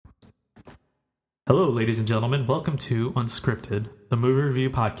Hello, ladies and gentlemen. Welcome to Unscripted, the movie review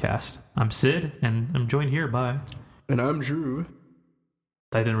podcast. I'm Sid, and I'm joined here by... And I'm Drew.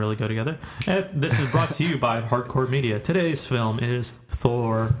 That didn't really go together. And this is brought to you by Hardcore Media. Today's film is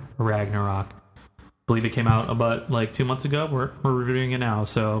Thor Ragnarok. I believe it came out about 2 months ago. We're reviewing it now,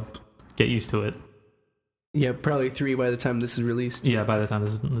 so get used to it. Yeah, probably 3 by the time this is released. Yeah, by the time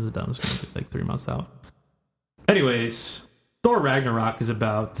this is done, it's going to be 3 months out. Anyways, Thor Ragnarok is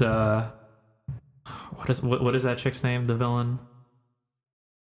about... What is that chick's name? The villain?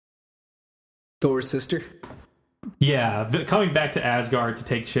 Thor's sister? Yeah, coming back to Asgard to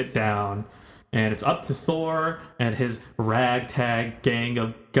take shit down. And it's up to Thor and his ragtag gang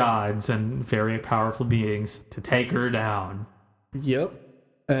of gods and very powerful beings to take her down. Yep.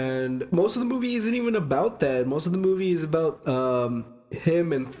 And most of the movie isn't even about that. Most of the movie is about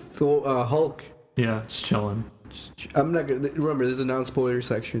him and Hulk. Yeah, just chilling. I'm not gonna remember. There's a non-spoiler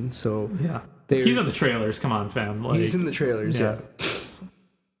section, so yeah. He's in the trailers. Come on, fam. He's in the trailers. Yeah.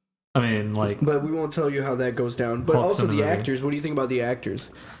 I mean, but we won't tell you how that goes down. But also the actors. What do you think about the actors?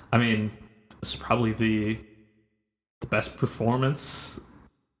 I mean, it's probably the best performance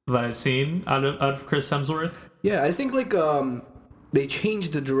that I've seen out of Chris Hemsworth. Yeah, I think they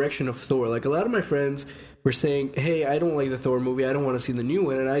changed the direction of Thor. Like, a lot of my friends were saying, "Hey, I don't like the Thor movie. I don't want to see the new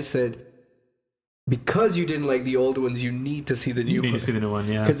one." And I said, because you didn't like the old ones, you need to see the new one. You need to see the new one,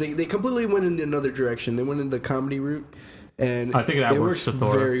 yeah. Because they completely went in another direction. They went in the comedy route, and I think that works for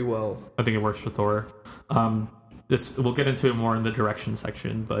Thor very well. I think it works for Thor. We'll get into it more in the direction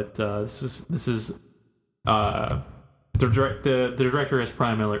section, but this is the director has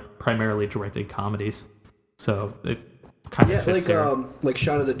primarily directed comedies, so it kind of fits there. Like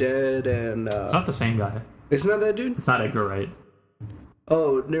Shaun of the Dead, and it's not the same guy. It's not that dude. It's not Edgar Wright.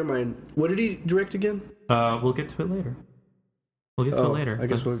 Oh, never mind. What did he direct again? We'll get to it later. I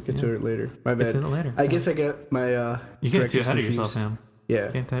guess we'll get to it later. My bad. Get to it later. I guess I got my. You get too ahead of yourself, man. Yeah.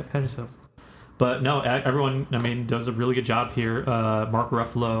 You get ahead of yourself. But no, everyone. I mean, does a really good job here. Mark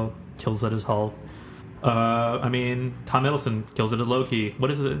Ruffalo kills it as Hulk. Tom Hiddleston kills it as Loki. What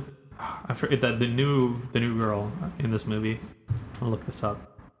is it? I forget that the new girl in this movie. I'll look this up.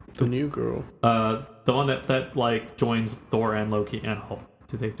 The new girl. The one that joins Thor and Loki and Hulk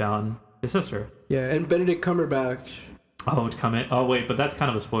to take down his sister. Yeah, and Benedict Cumberbatch. Oh, to come in. Oh wait, but that's kind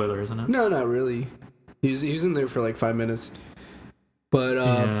of a spoiler, isn't it? No, not really. He's in there for 5 minutes. But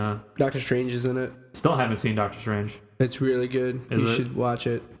yeah. Doctor Strange is in it. Still haven't seen Doctor Strange. It's really good. You should watch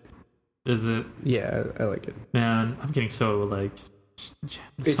it. Is it? Yeah, I like it. Man, I'm getting so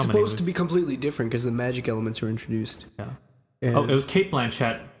it's supposed to be completely different because the magic elements are introduced. Yeah. And it was Cate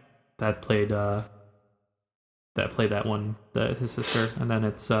Blanchett that played that one, his sister, and then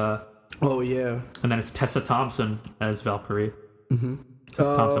it's oh yeah, and then it's Tessa Thompson as Valkyrie. Mm-hmm.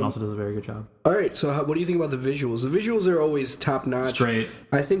 Tessa Thompson also does a very good job. All right, so what do you think about the visuals? The visuals are always top notch. Straight.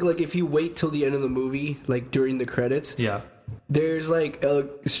 I think if you wait till the end of the movie, during the credits, yeah, there's a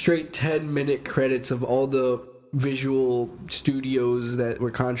straight 10-minute credits of all the visual studios that were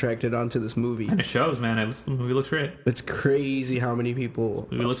contracted onto this movie. And it shows, man. The movie looks great. It's crazy how many people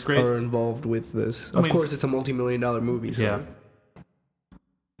are involved with this. Of course, it's a multi-million-dollar movie. So. Yeah.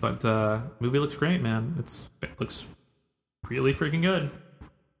 But movie looks great, man. It looks really freaking good.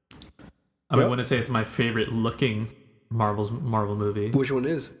 I wouldn't say it's my favorite looking Marvel movie. Which one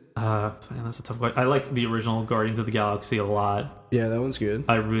is? Man, that's a tough question. I like the original Guardians of the Galaxy a lot. Yeah, that one's good.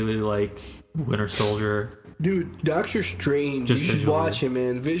 I really like Winter Soldier. Dude, Doctor Strange. You should watch him,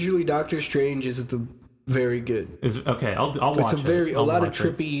 man. Visually, Doctor Strange is very good. Okay, I'll watch it. It's a lot of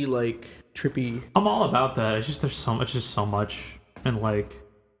trippy. I'm all about that. It's just so much, and it's on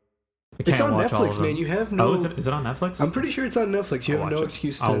Netflix, man. You have no. Oh, is it on Netflix? I'm pretty sure it's on Netflix. You have no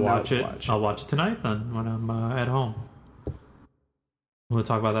excuse to watch it. I'll watch it tonight then when I'm at home. We'll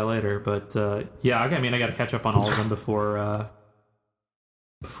talk about that later, but yeah, I got to catch up on all of them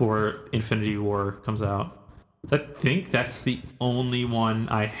before Infinity War comes out. I think that's the only one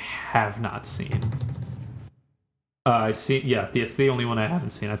I have not seen. It's the only one I haven't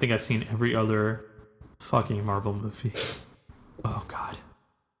seen. I think I've seen every other fucking Marvel movie. Oh god,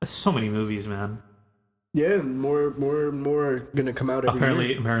 there's so many movies, man. Yeah, more are gonna come out every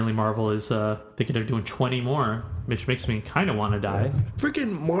year. Apparently Marvel is thinking of doing 20 more, which makes me kind of want to die.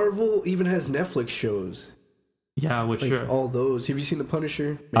 Freaking Marvel even has Netflix shows. Yeah, which are all those. Have you seen The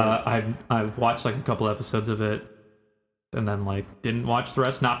Punisher? I've watched a couple episodes of it, and then didn't watch the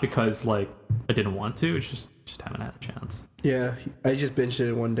rest. Not because I didn't want to. It's just haven't had a chance. Yeah, I just binged it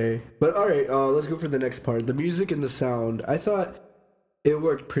in one day. But all right, let's go for the next part. The music and the sound. I thought it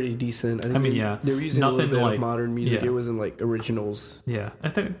worked pretty decent. I mean, they were using a little bit of modern music. It wasn't like originals. Yeah, I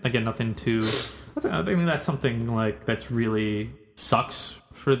think again, nothing too. I think that's something like that's really sucks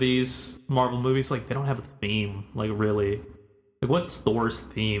for these Marvel movies. Like they don't have a theme. Like really, like what's Thor's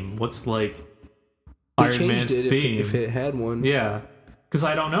theme? What's like Iron Man's theme? If it had one. Yeah, because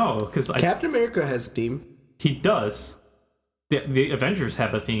I don't know. Because Captain America has a theme. He does. The Avengers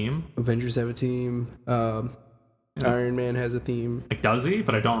have a theme. Avengers have a theme. Iron Man has a theme. Like, does he?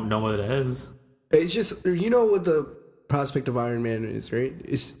 But I don't know what it is. It's just, you know what the prospect of Iron Man is, right?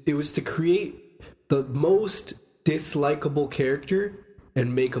 It was to create the most dislikable character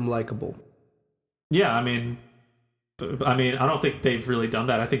and make him likable. Yeah, I mean, I don't think they've really done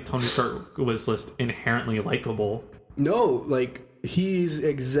that. I think Tony Stark was just inherently likable. No, like, he's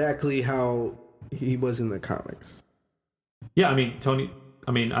exactly how he was in the comics. Yeah, I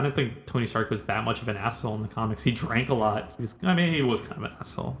mean, I don't think Tony Stark was that much of an asshole in the comics. He drank a lot. He was kind of an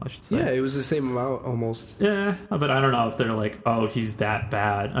asshole, I should say. Yeah, it was the same amount, almost. Yeah, but I don't know if they're like, oh, he's that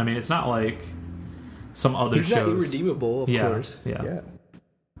bad. I mean, it's not like some other shows. He's not irredeemable, of course. Yeah.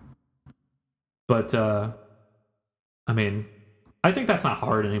 But, I mean, I think that's not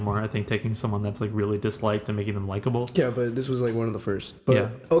hard anymore. I think taking someone that's, like, really disliked and making them likable. Yeah, but this was, like, one of the first. But, yeah.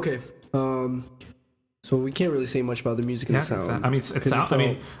 Okay. So we can't really say much about the music and the sound. I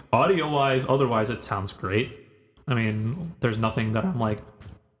mean, audio-wise, otherwise, it sounds great. I mean, there's nothing that I'm like,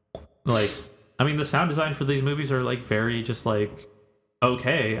 I mean, the sound design for these movies are, like, very just, like,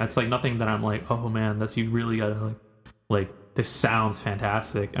 okay. It's, like, nothing that I'm like, oh, man, you really gotta, like, this sounds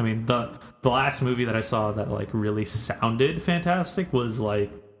fantastic. I mean, the last movie that I saw that, like, really sounded fantastic was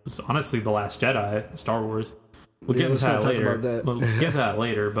honestly The Last Jedi, Star Wars. We'll get into that later. We'll get to that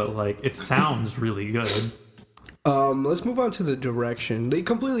later, but like it sounds really good. Let's move on to the direction. They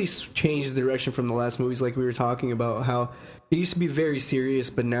completely changed the direction from the last movies, like we were talking about how it used to be very serious,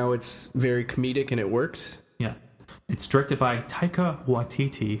 but now it's very comedic and it works. Yeah. It's directed by Taika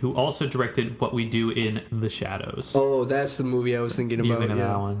Waititi, who also directed What We Do in the Shadows. Oh, that's the movie I was thinking about. Thinking of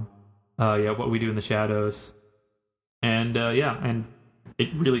that one. What We Do in the Shadows. And and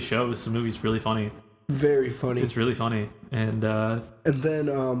it really shows. The movie's really funny. Very funny. It's really funny. And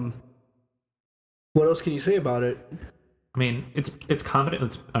then what else can you say about it? I mean, it's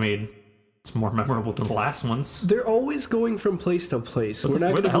competent. It's more memorable than the last ones. They're always going from place to place. We're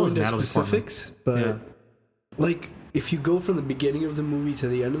not going to go into specifics, but like if you go from the beginning of the movie to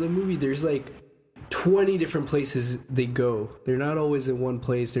the end of the movie, there's like 20 different places they go. They're not always in one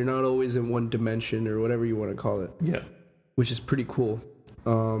place. They're not always in one dimension or whatever you want to call it. Yeah. Which is pretty cool.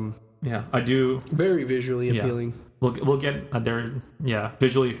 Yeah, I do. Very visually appealing. We'll get there. Yeah,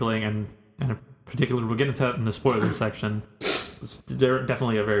 visually appealing, and in particular, we'll get into that in the spoiler section. They're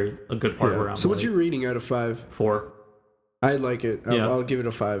definitely a good part around. So, what's your rating out of 5? 4. I like it. I'll give it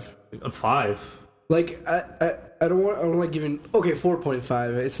a 5. A 5. Like I don't like giving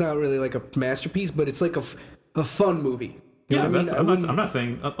 4.5. It's not really like a masterpiece, but it's like a fun movie. You know what I mean? I'm not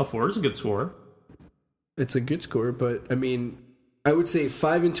saying a 4 is a good score. It's a good score, but I mean, I would say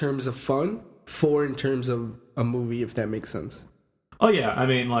 5 in terms of fun, 4 in terms of a movie, if that makes sense. Oh yeah, I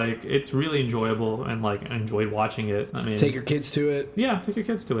mean, like it's really enjoyable, and like I enjoyed watching it. I mean, take your kids to it. Yeah, take your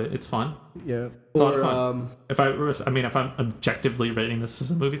kids to it. It's fun. Yeah, it's a lot of fun. If I'm objectively rating this as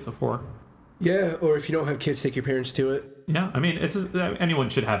a movie, it's a 4. Yeah, or if you don't have kids, take your parents to it. Yeah, I mean, anyone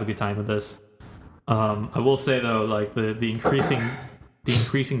should have a good time with this. I will say though, like the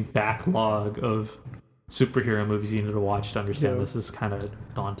increasing backlog of superhero movies you need to watch to understand this is kind of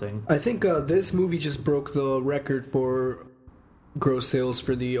daunting. I think this movie just broke the record for gross sales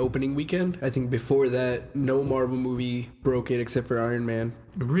for the opening weekend. I think before that, no Marvel movie broke it except for Iron Man.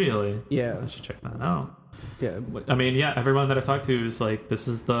 Really? Yeah. I should check that out. Yeah. I mean, yeah, everyone that I've talked to is like, this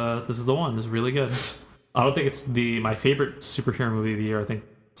is the one. This is really good. I don't think it's my favorite superhero movie of the year. I think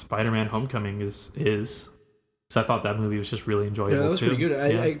Spider-Man Homecoming is. So I thought that movie was just really enjoyable. Yeah, that was pretty good.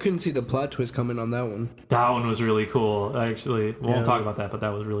 I couldn't see the plot twist coming on that one. That one was really cool. Actually, we won't talk about that, but that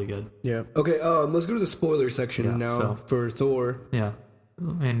was really good. Yeah. Okay. Let's go to the spoiler section now for Thor. Yeah,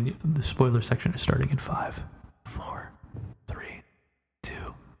 and the spoiler section is starting in 5, 4, 3, 2,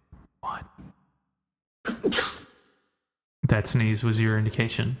 1. That sneeze was your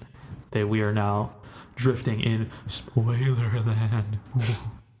indication that we are now drifting in spoiler land.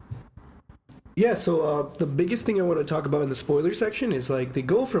 Yeah, so the biggest thing I want to talk about in the spoiler section is like they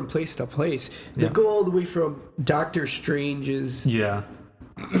go from place to place. They go all the way from Doctor Strange's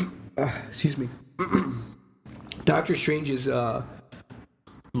excuse me. Doctor Strange's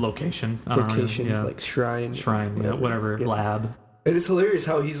location, like shrine, whatever. Lab. And it's hilarious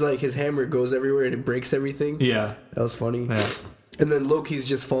how he's like his hammer goes everywhere and it breaks everything. Yeah, that was funny. Yeah. And then Loki's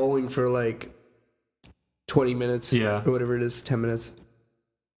just falling for like 20 minutes, Yeah. or whatever it is, 10 minutes.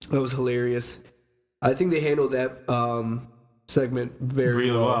 That was hilarious. I think they handled that segment very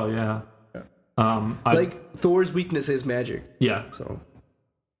Really well. yeah. Like Thor's weakness is magic. Yeah. So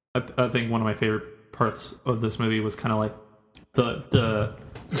I think one of my favorite parts of this movie was kind of like the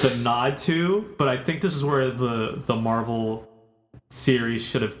nod to, but I think this is where the Marvel series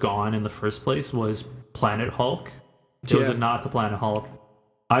should have gone in the first place, was Planet Hulk. It was a nod to Planet Hulk.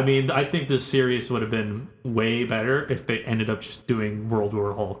 I mean, I think this series would have been way better if they ended up just doing World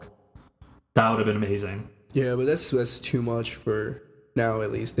War Hulk. That would have been amazing. yeah, but that's too much for now.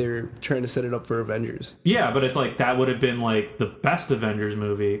 At least they're trying to set it up for Avengers. Yeah, but it's like that would have been like the best Avengers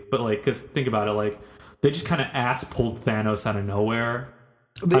movie. But like, because think about it, like they just kind of ass pulled Thanos out of nowhere.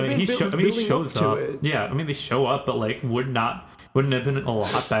 He shows up. Yeah, I mean they show up, but like wouldn't it have been a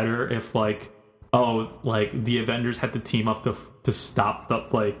lot better if like the Avengers had to team up to stop the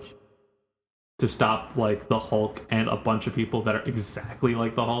Hulk and a bunch of people that are exactly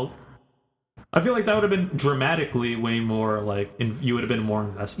like the Hulk. I feel like that would have been dramatically way more you would have been more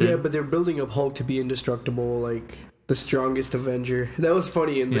invested. Yeah, but they're building up Hulk to be indestructible, like the strongest Avenger. That was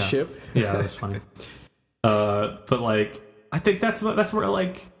funny in the ship. Yeah, that was funny. But like I think that's where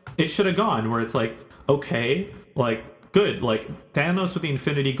like it should have gone, where it's like, okay, like good, like Thanos with the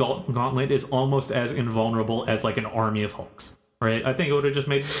Infinity Gauntlet is almost as invulnerable as like an army of Hulks, right? I think it would have just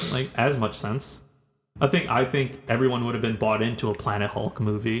made like as much sense. I think everyone would have been bought into a Planet Hulk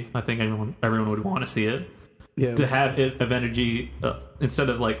movie. I think everyone would want to see it. Yeah. To have it instead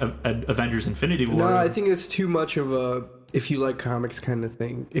of like Avengers Infinity War. No, I think it's too much of a if you like comics kind of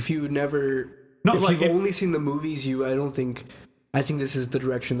thing. If you've only seen the movies, I think this is the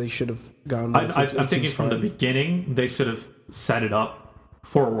direction they should have gone with. I'm thinking from the beginning they should have set it up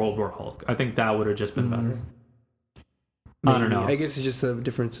for World War Hulk. I think that would have just been better. Maybe. I don't know. I guess it's just a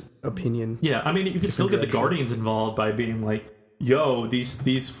different opinion. Yeah, I mean you could still get the Guardians involved by being like, yo,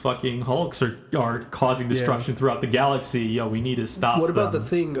 these fucking Hulks are causing destruction throughout the galaxy. Yo, we need to stop them. What about the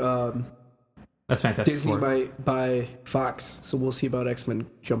thing? That's fantastic. Disney might buy Fox, so we'll see about X-Men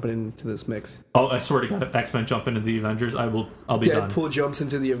jumping into this mix. Oh, I swear to God, if X-Men jump into the Avengers, I'll be done. Deadpool jumps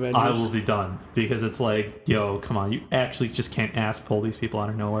into the Avengers. I will be done, because it's like, yo, come on, you actually just can't ass pull these people out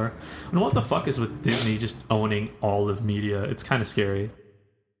of nowhere. And what the fuck is with Disney just owning all of media? It's kind of scary.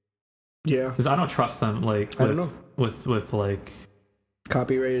 Yeah, because I don't trust them. Like I don't know with like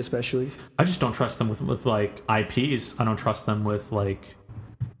copyright, especially. I just don't trust them with like IPs. I don't trust them with like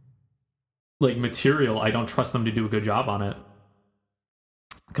material. I don't trust them to do a good job on it,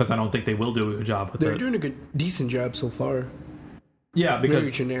 because I don't think they will do a good job with it. They're doing a decent job so far. Yeah, because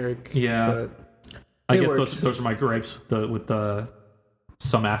very generic. Yeah, I guess those are my gripes with the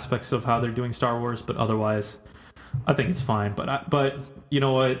some aspects of how they're doing Star Wars, but otherwise, I think it's fine. But you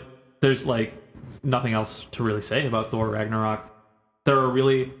know what? There's like nothing else to really say about Thor Ragnarok.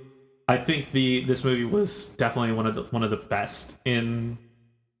 I think this movie was definitely one of the best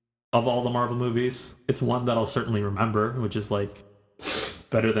of all the Marvel movies. It's one that I'll certainly remember, which is like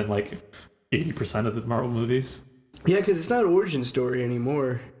better than like 80% of the Marvel movies. Yeah, because it's not origin story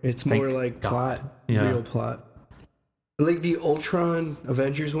anymore. It's more like plot, real plot. Like the Ultron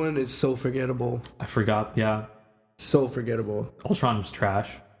Avengers one is so forgettable. I forgot. Yeah, so forgettable. Ultron was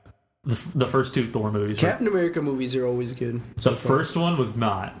trash. The first two Thor movies. Captain America movies are always good. The first one was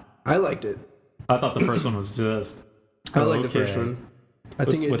not. I liked it. I thought the first one was just. I like the first one. I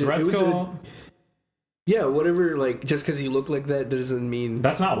think it was yeah, whatever. Like just because he looked like that doesn't mean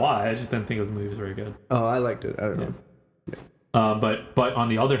that's not why. I just didn't think the movie was very good. Oh, I liked it. I don't know. Yeah. But on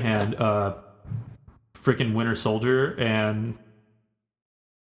the other hand, freaking Winter Soldier and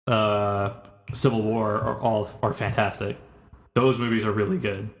Civil War are fantastic. Those movies are really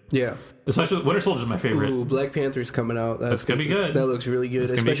good. Yeah. Especially Winter Soldier is my favorite. Ooh, Black Panther's coming out. That's going to be good. That looks really good.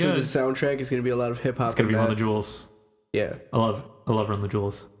 Especially the soundtrack is going to be a lot of hip hop. It's going to be Run the Jewels. Yeah. I love Run the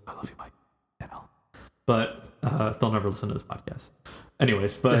Jewels. I love you, Mike. But they'll never listen to this podcast.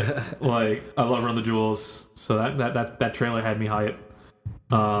 Anyways, but like I love Run the Jewels. So that trailer had me hype.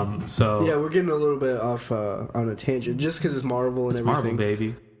 So yeah, we're getting a little bit off on a tangent just because it's Marvel and everything. Marvel,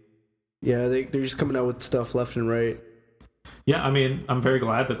 baby. Yeah, they're just coming out with stuff left and right. Yeah, I mean, I'm very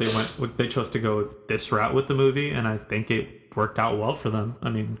glad that they chose to go this route with the movie, and I think it worked out well for them. I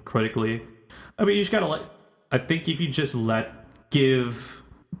mean, critically, I mean, you just gotta I think if you just give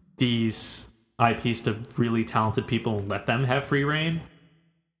these IPs to really talented people and let them have free reign,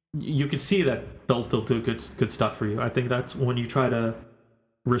 you can see that they'll do good stuff for you. I think that's when you try to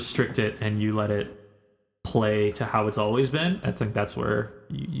restrict it and you let it play to how it's always been. I think that's where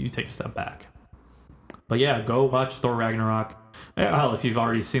you take a step back. But yeah, go watch Thor Ragnarok. Hell, if you've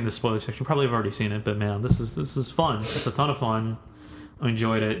already seen the spoiler section, you probably have already seen it. But man, this is fun. It's a ton of fun. I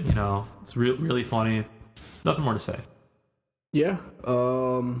enjoyed it. You know, it's really funny. Nothing more to say. Yeah.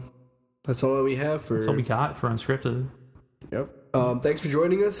 That's all that we have for. That's all we got for Unscripted. Yep. Thanks for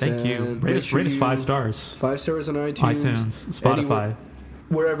joining us. Thank you. Rate us 5 stars. 5 stars on iTunes, Spotify,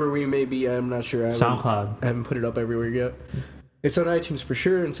 wherever we may be. I'm not sure. SoundCloud. I haven't put it up everywhere yet. It's on iTunes for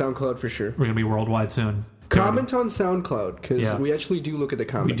sure and SoundCloud for sure. We're gonna be worldwide soon. Comment on SoundCloud because we actually do look at the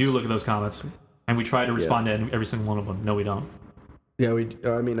comments. We do look at those comments, and we try to respond to every single one of them. No, we don't. Yeah,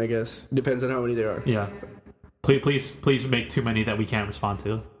 I mean, I guess depends on how many there are. Yeah. Please make too many that we can't respond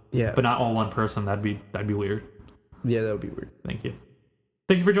to. Yeah. But not all one person. That'd be weird. Yeah, that would be weird. Thank you.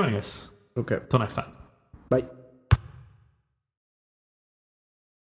 Thank you for joining us. Okay. Till next time. Bye.